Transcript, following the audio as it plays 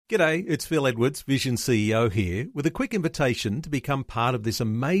G'day, it's Phil Edwards, Vision CEO here, with a quick invitation to become part of this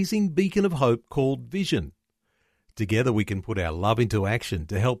amazing beacon of hope called Vision. Together we can put our love into action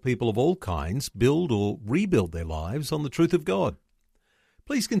to help people of all kinds build or rebuild their lives on the truth of God.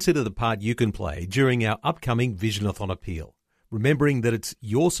 Please consider the part you can play during our upcoming Visionathon appeal, remembering that it's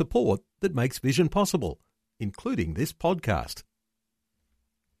your support that makes Vision possible, including this podcast.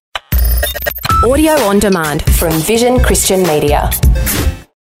 Audio on demand from Vision Christian Media.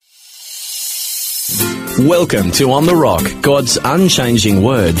 Welcome to On the Rock, God's unchanging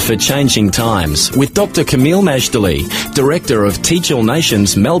word for changing times, with Dr. Camille Majdali, Director of Teach All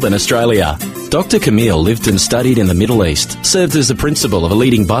Nations, Melbourne, Australia. Dr. Camille lived and studied in the Middle East, served as a principal of a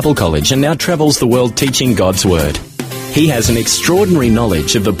leading Bible college, and now travels the world teaching God's word. He has an extraordinary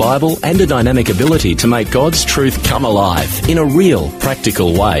knowledge of the Bible and a dynamic ability to make God's truth come alive in a real,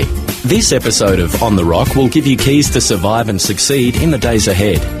 practical way. This episode of On the Rock will give you keys to survive and succeed in the days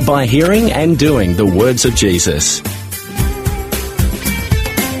ahead by hearing and doing the words of Jesus.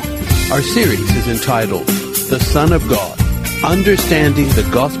 Our series is entitled, The Son of God, Understanding the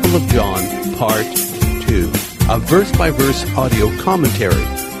Gospel of John, Part 2, a verse-by-verse audio commentary,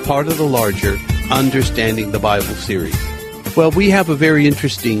 part of the larger Understanding the Bible series. Well, we have a very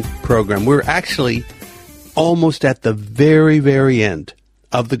interesting program. We're actually almost at the very, very end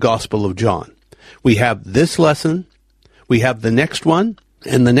of the Gospel of John. We have this lesson, we have the next one,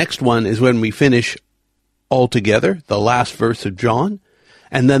 and the next one is when we finish altogether, the last verse of John,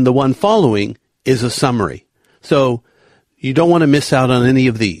 and then the one following is a summary. So you don't want to miss out on any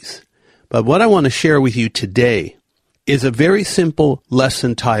of these. But what I want to share with you today is a very simple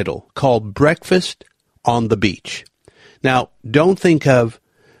lesson title called Breakfast on the Beach. Now, don't think of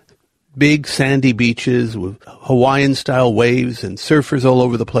big sandy beaches with Hawaiian-style waves and surfers all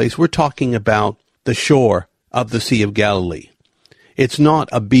over the place. We're talking about the shore of the Sea of Galilee. It's not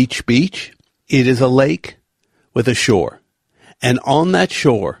a beach. It is a lake with a shore. And on that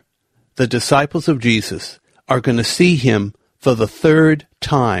shore, the disciples of Jesus are going to see him for the third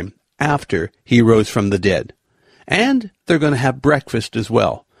time after he rose from the dead. And they're going to have breakfast as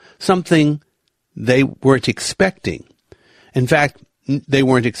well, something they weren't expecting. In fact, they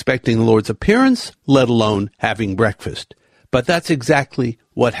weren't expecting the Lord's appearance, let alone having breakfast. But that's exactly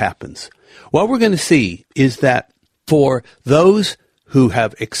what happens. What we're going to see is that for those who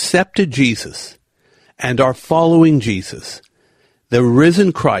have accepted Jesus and are following Jesus, the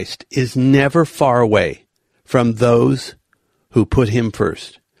risen Christ is never far away from those who put him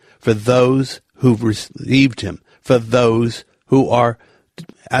first, for those who've received him, for those who are,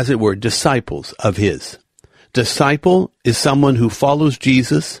 as it were, disciples of his. Disciple is someone who follows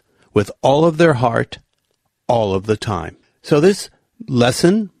Jesus with all of their heart, all of the time. So this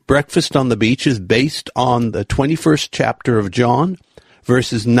lesson, Breakfast on the Beach, is based on the 21st chapter of John,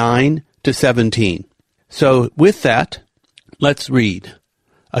 verses 9 to 17. So with that, let's read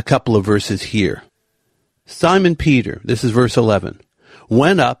a couple of verses here. Simon Peter, this is verse 11,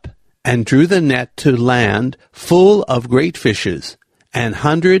 went up and drew the net to land full of great fishes,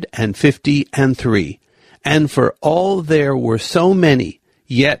 153. And for all there were so many,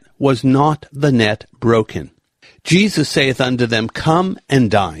 yet was not the net broken. Jesus saith unto them, Come and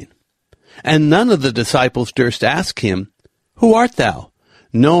dine. And none of the disciples durst ask him, Who art thou?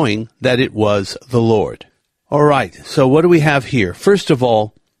 Knowing that it was the Lord. All right, so what do we have here? First of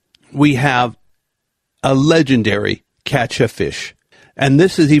all, we have a legendary catch of fish. And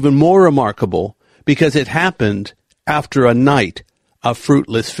this is even more remarkable because it happened after a night of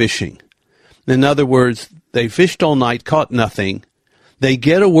fruitless fishing. In other words, they fished all night, caught nothing. They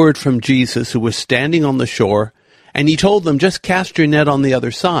get a word from Jesus, who was standing on the shore, and he told them, just cast your net on the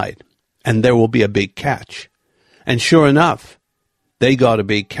other side, and there will be a big catch. And sure enough, they got a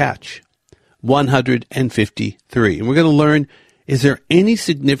big catch, 153. And we're going to learn, is there any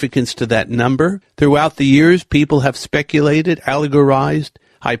significance to that number? Throughout the years, people have speculated, allegorized,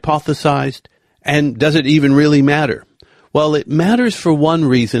 hypothesized, and does it even really matter? Well, it matters for one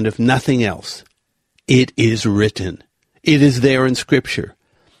reason, if nothing else. It is written. It is there in Scripture.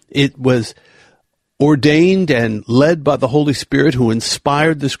 It was ordained and led by the Holy Spirit, who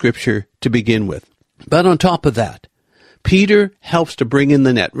inspired the Scripture to begin with. But on top of that, Peter helps to bring in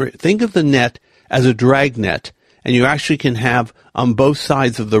the net. Think of the net as a drag net, and you actually can have on both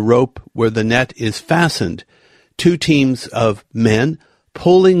sides of the rope where the net is fastened, two teams of men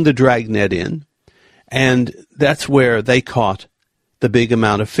pulling the drag net in. And that's where they caught the big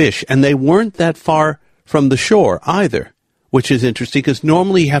amount of fish. And they weren't that far from the shore either, which is interesting because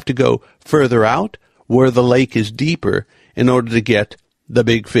normally you have to go further out where the lake is deeper in order to get the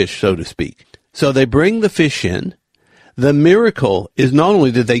big fish, so to speak. So they bring the fish in. The miracle is not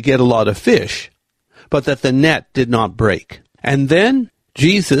only did they get a lot of fish, but that the net did not break. And then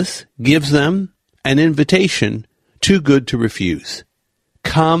Jesus gives them an invitation too good to refuse.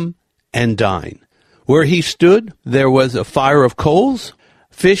 Come and dine. Where he stood, there was a fire of coals.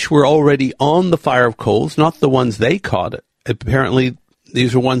 Fish were already on the fire of coals, not the ones they caught. Apparently,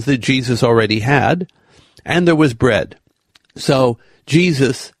 these are ones that Jesus already had. And there was bread. So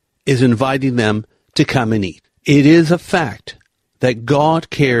Jesus is inviting them to come and eat. It is a fact that God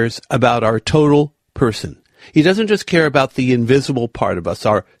cares about our total person. He doesn't just care about the invisible part of us,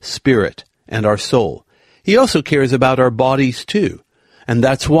 our spirit and our soul. He also cares about our bodies too. And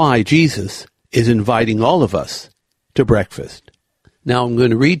that's why Jesus is inviting all of us to breakfast. Now I'm going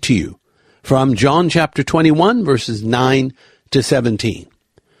to read to you from John chapter 21, verses 9 to 17.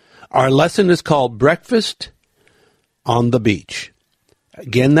 Our lesson is called Breakfast on the Beach.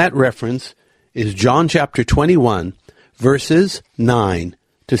 Again, that reference is John chapter 21, verses 9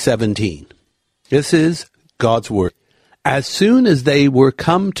 to 17. This is God's word. As soon as they were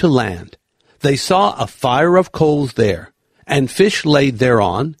come to land, they saw a fire of coals there, and fish laid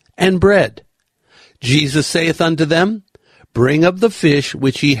thereon, and bread. Jesus saith unto them, Bring of the fish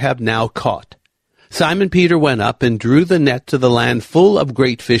which ye have now caught. Simon Peter went up and drew the net to the land full of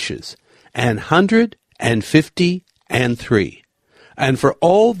great fishes, 153. And for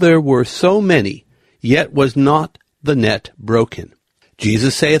all there were so many, yet was not the net broken.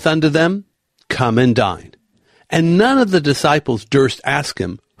 Jesus saith unto them, Come and dine. And none of the disciples durst ask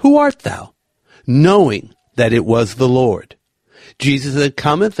him, Who art thou? Knowing that it was the Lord. Jesus that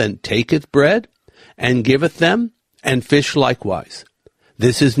cometh and taketh bread, and giveth them, and fish likewise.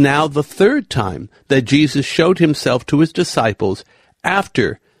 This is now the third time that Jesus showed himself to his disciples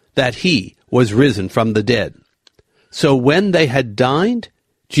after that he was risen from the dead. So when they had dined,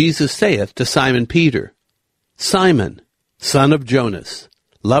 Jesus saith to Simon Peter, Simon, son of Jonas,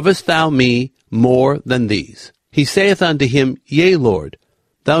 lovest thou me more than these? He saith unto him, Yea, Lord,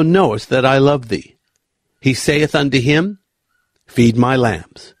 thou knowest that I love thee. He saith unto him, Feed my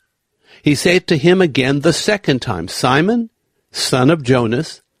lambs. He saith to him again the second time, Simon, son of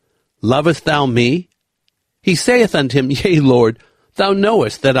Jonas, lovest thou me? He saith unto him, Yea, Lord, thou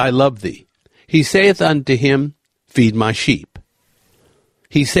knowest that I love thee. He saith unto him, Feed my sheep.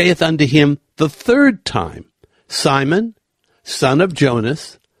 He saith unto him the third time, Simon, son of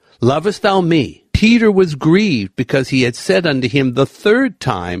Jonas, lovest thou me? Peter was grieved because he had said unto him the third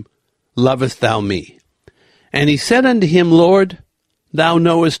time, Lovest thou me? And he said unto him, Lord, thou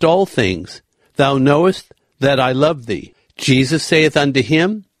knowest all things. Thou knowest that I love thee. Jesus saith unto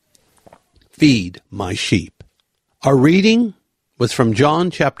him, Feed my sheep. Our reading was from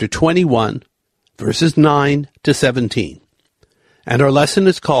John chapter 21, verses 9 to 17. And our lesson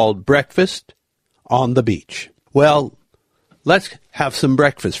is called Breakfast on the Beach. Well, let's have some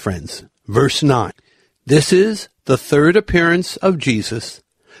breakfast, friends. Verse 9. This is the third appearance of Jesus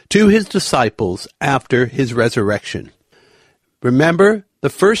to his disciples after his resurrection. Remember, the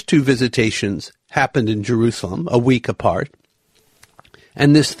first two visitations happened in Jerusalem, a week apart.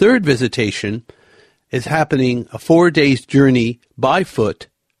 And this third visitation is happening a 4 days journey by foot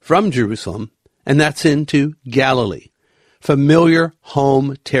from Jerusalem, and that's into Galilee, familiar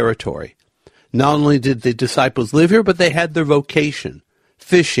home territory. Not only did the disciples live here, but they had their vocation,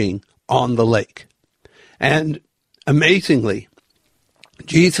 fishing on the lake. And amazingly,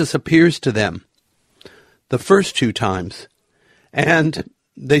 Jesus appears to them the first two times, and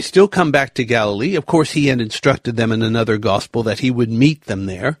they still come back to Galilee. Of course, he had instructed them in another gospel that he would meet them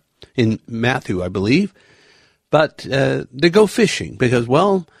there, in Matthew, I believe. But they go fishing because,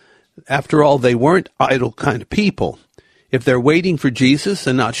 well, after all, they weren't idle kind of people. If they're waiting for Jesus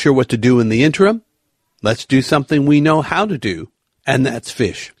and not sure what to do in the interim, let's do something we know how to do, and that's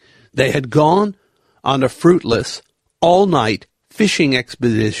fish. They had gone on a fruitless, all-night fishing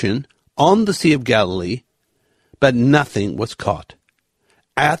expedition on the Sea of Galilee, but nothing was caught.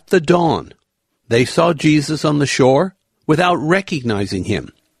 At the dawn, they saw Jesus on the shore without recognizing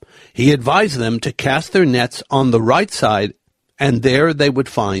him. He advised them to cast their nets on the right side, and there they would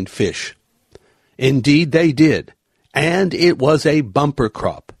find fish. Indeed, they did, and it was a bumper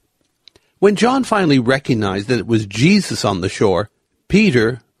crop. When John finally recognized that it was Jesus on the shore,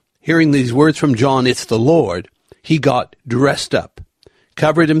 Peter, hearing these words from John, "It's the Lord," he got dressed up,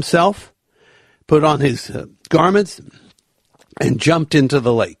 covered himself, put on his garments, and jumped into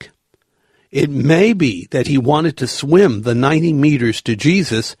the lake. It may be that he wanted to swim the 90 meters to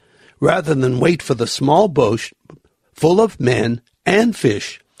Jesus rather than wait for the small boat full of men and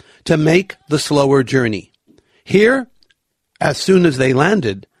fish to make the slower journey. Here, as soon as they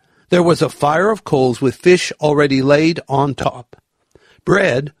landed, There was a fire of coals with fish already laid on top.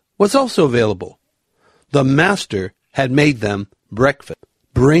 Bread was also available. The master had made them breakfast.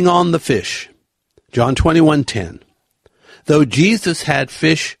 Bring on the fish. John 21:10. Though Jesus had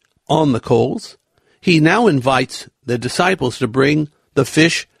fish on the coals, he now invites the disciples to bring the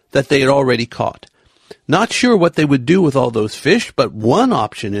fish that they had already caught. Not sure what they would do with all those fish, but one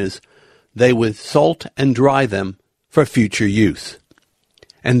option is they would salt and dry them for future use.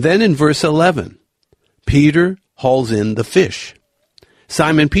 And then in verse 11, Peter hauls in the fish.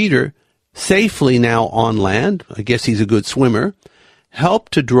 Simon Peter, safely now on land, I guess he's a good swimmer,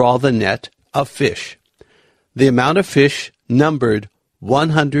 helped to draw the net of fish. The amount of fish numbered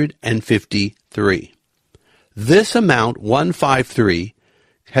 153. This amount, 153,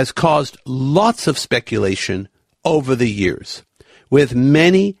 has caused lots of speculation over the years, with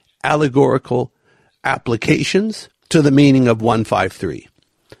many allegorical applications to the meaning of 153.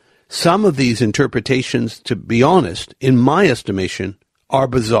 Some of these interpretations, to be honest, in my estimation, are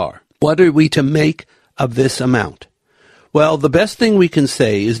bizarre. What are we to make of this amount? Well, the best thing we can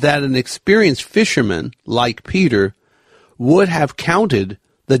say is that an experienced fisherman like Peter would have counted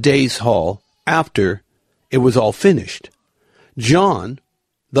the day's haul after it was all finished. John,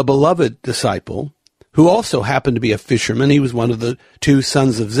 the beloved disciple, who also happened to be a fisherman, he was one of the two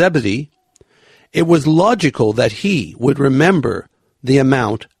sons of Zebedee, it was logical that he would remember the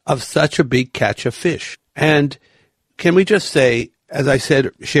amount of such a big catch of fish. And can we just say, as I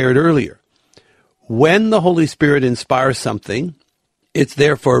shared earlier, when the Holy Spirit inspires something, it's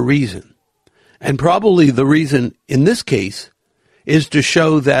there for a reason. And probably the reason in this case is to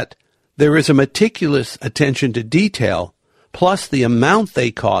show that there is a meticulous attention to detail, plus the amount they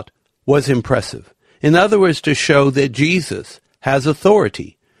caught was impressive. In other words, to show that Jesus has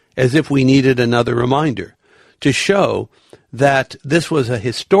authority, as if we needed another reminder, to show that this was a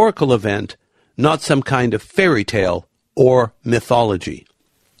historical event, not some kind of fairy tale or mythology.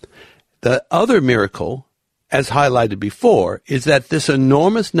 The other miracle, as highlighted before, is that this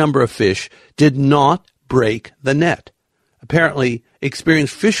enormous number of fish did not break the net. Apparently,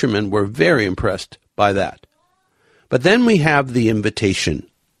 experienced fishermen were very impressed by that. But then we have the invitation.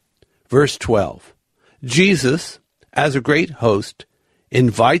 Verse 12. Jesus, as a great host,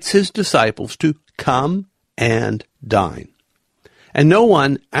 invites his disciples to come and dine. And no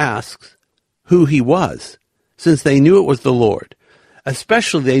one asks who he was, since they knew it was the Lord.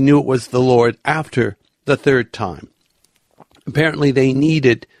 Especially they knew it was the Lord after the third time. Apparently they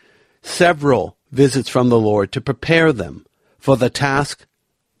needed several visits from the Lord to prepare them for the task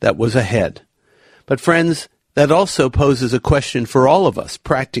that was ahead. But friends, that also poses a question for all of us,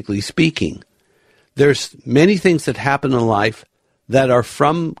 practically speaking. There's many things that happen in life that are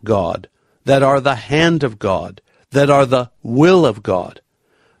from God, that are the hand of God, that are the will of God.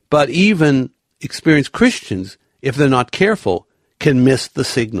 But even experienced Christians, if they're not careful, can miss the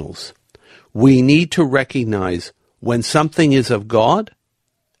signals. We need to recognize when something is of God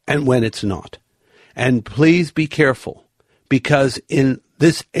and when it's not. And please be careful, because in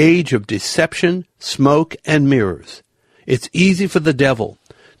this age of deception, smoke, and mirrors, it's easy for the devil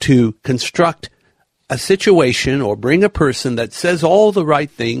to construct a situation or bring a person that says all the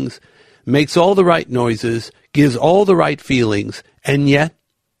right things, makes all the right noises, gives all the right feelings, and yet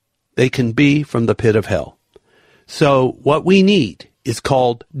they can be from the pit of hell. So what we need is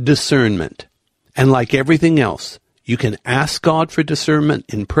called discernment. And like everything else, you can ask God for discernment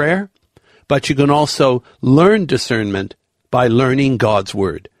in prayer, but you can also learn discernment by learning God's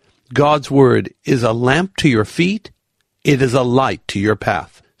Word. God's Word is a lamp to your feet. It is a light to your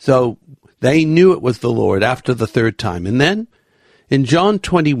path. So they knew it was the Lord after the third time. And then in John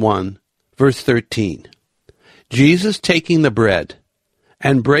 21, verse 13, Jesus taking the bread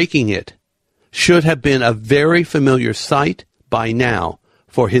and breaking it should have been a very familiar sight by now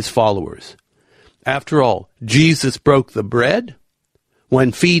for his followers. After all, Jesus broke the bread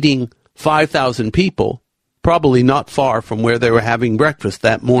when feeding 5,000 people, probably not far from where they were having breakfast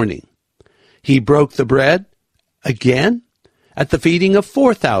that morning. He broke the bread again at the feeding of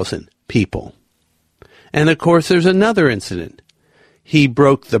 4,000 people. And of course, there's another incident. He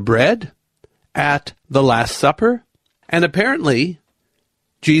broke the bread at the Last Supper, and apparently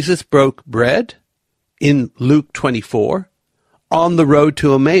Jesus broke bread in Luke 24 on the road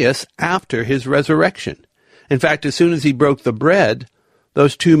to Emmaus after his resurrection. In fact, as soon as he broke the bread,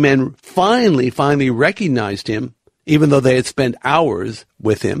 those two men finally recognized him, even though they had spent hours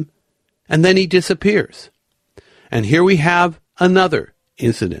with him, and then he disappears. And here we have another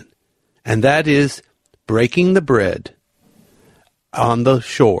incident, and that is breaking the bread on the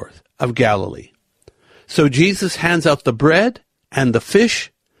shore of Galilee. So Jesus hands out the bread and the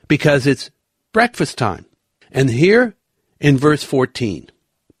fish because it's breakfast time. And here in verse 14,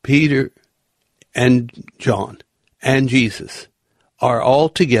 Peter and John and Jesus are all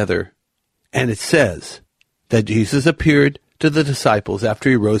together, and it says that Jesus appeared to the disciples after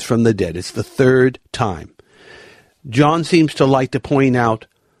he rose from the dead. It's the third time. John seems to like to point out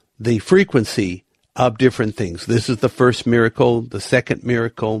the frequency of different things. This is the first miracle, the second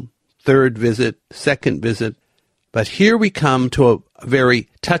miracle, third visit, second visit. But here we come to a very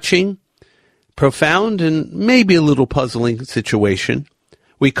touching, profound, and maybe a little puzzling situation.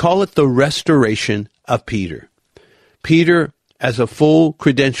 We call it the restoration of Peter. Peter as a full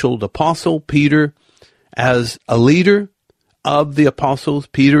credentialed apostle, Peter as a leader of the apostles,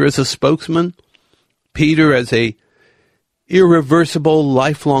 Peter as a spokesman, Peter as a irreversible,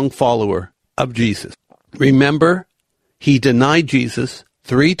 lifelong follower of Jesus. Remember, he denied Jesus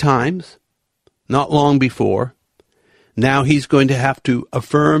 3 times, not long before. Now he's going to have to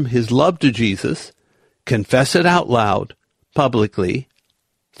affirm his love to Jesus, confess it out loud, publicly,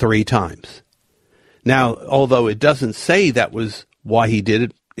 3 times. Now, although it doesn't say that was why he did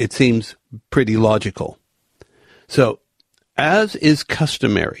it, it seems pretty logical. So, as is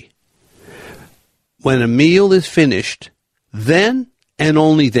customary, when a meal is finished, then and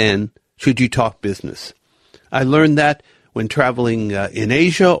only then should you talk business. I learned that when traveling in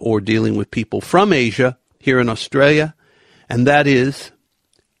Asia or dealing with people from Asia here in Australia, and that is,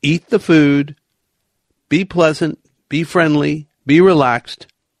 eat the food, be pleasant, be friendly, be relaxed.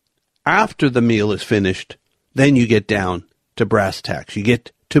 After the meal is finished, then you get down to brass tacks. You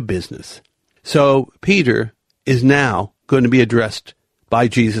get to business. So Peter is now going to be addressed by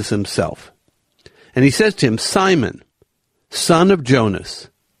Jesus himself. And he says to him, Simon, son of Jonas,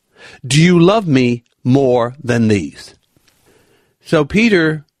 do you love me more than these? So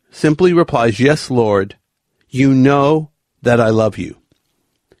Peter simply replies, yes, Lord, you know that I love you.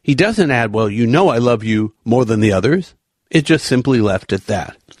 He doesn't add, well, you know I love you more than the others. It just simply left at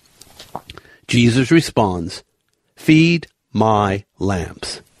that. Jesus responds, feed my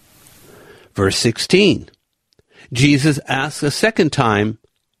lambs. Verse 16, Jesus asks a second time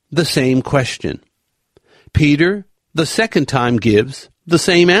the same question. Peter, the second time, gives the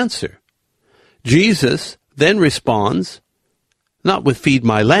same answer. Jesus then responds, not with feed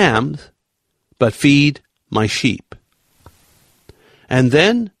my lambs, but feed my sheep. And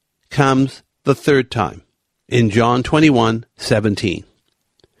then comes the third time in John 21:17.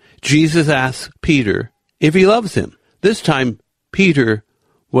 Jesus asks Peter if he loves him. This time, Peter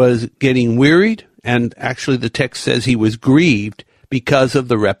was getting wearied, and actually the text says he was grieved because of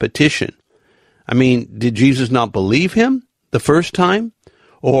the repetition. I mean, did Jesus not believe him the first time?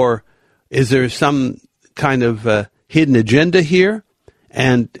 Or is there some kind of hidden agenda here?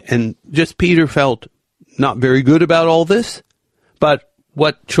 And just Peter felt not very good about all this? But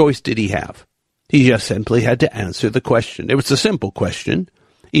what choice did he have? He just simply had to answer the question. It was a simple question,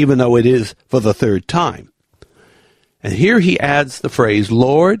 even though it is for the third time. And here he adds the phrase,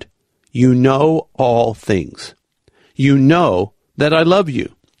 Lord, you know all things. You know that I love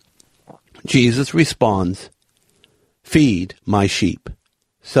you. Jesus responds, feed my sheep.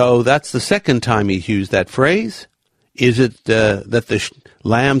 So that's the second time he's used that phrase. Is it that the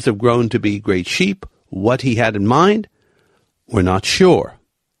lambs have grown to be great sheep? What he had in mind? We're not sure.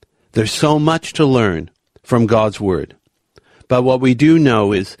 There's so much to learn from God's Word. But what we do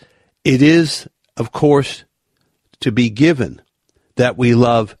know is it is, of course, to be given that we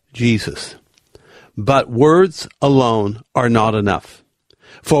love Jesus. But words alone are not enough.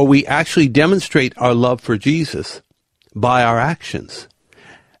 For we actually demonstrate our love for Jesus by our actions.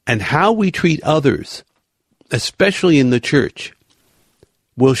 And how we treat others, especially in the church,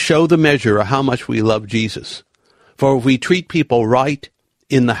 will show the measure of how much we love Jesus. For if we treat people right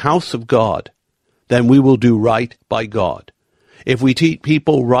in the house of God, then we will do right by God. If we treat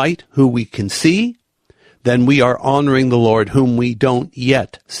people right who we can see, then we are honoring the Lord whom we don't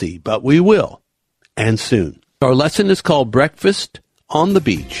yet see, but we will, and soon. Our lesson is called Breakfast on the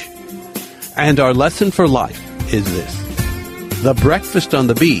Beach, and our lesson for life is this. The breakfast on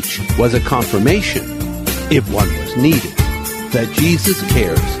the beach was a confirmation, if one was needed, that Jesus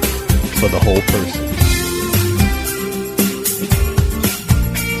cares for the whole person.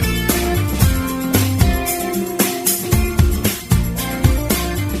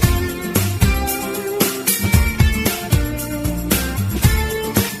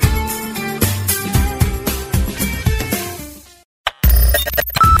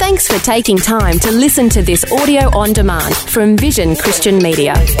 Thanks for taking time to listen to this audio on demand from Vision Christian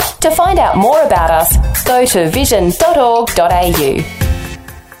Media. To find out more about us, go to vision.org.au.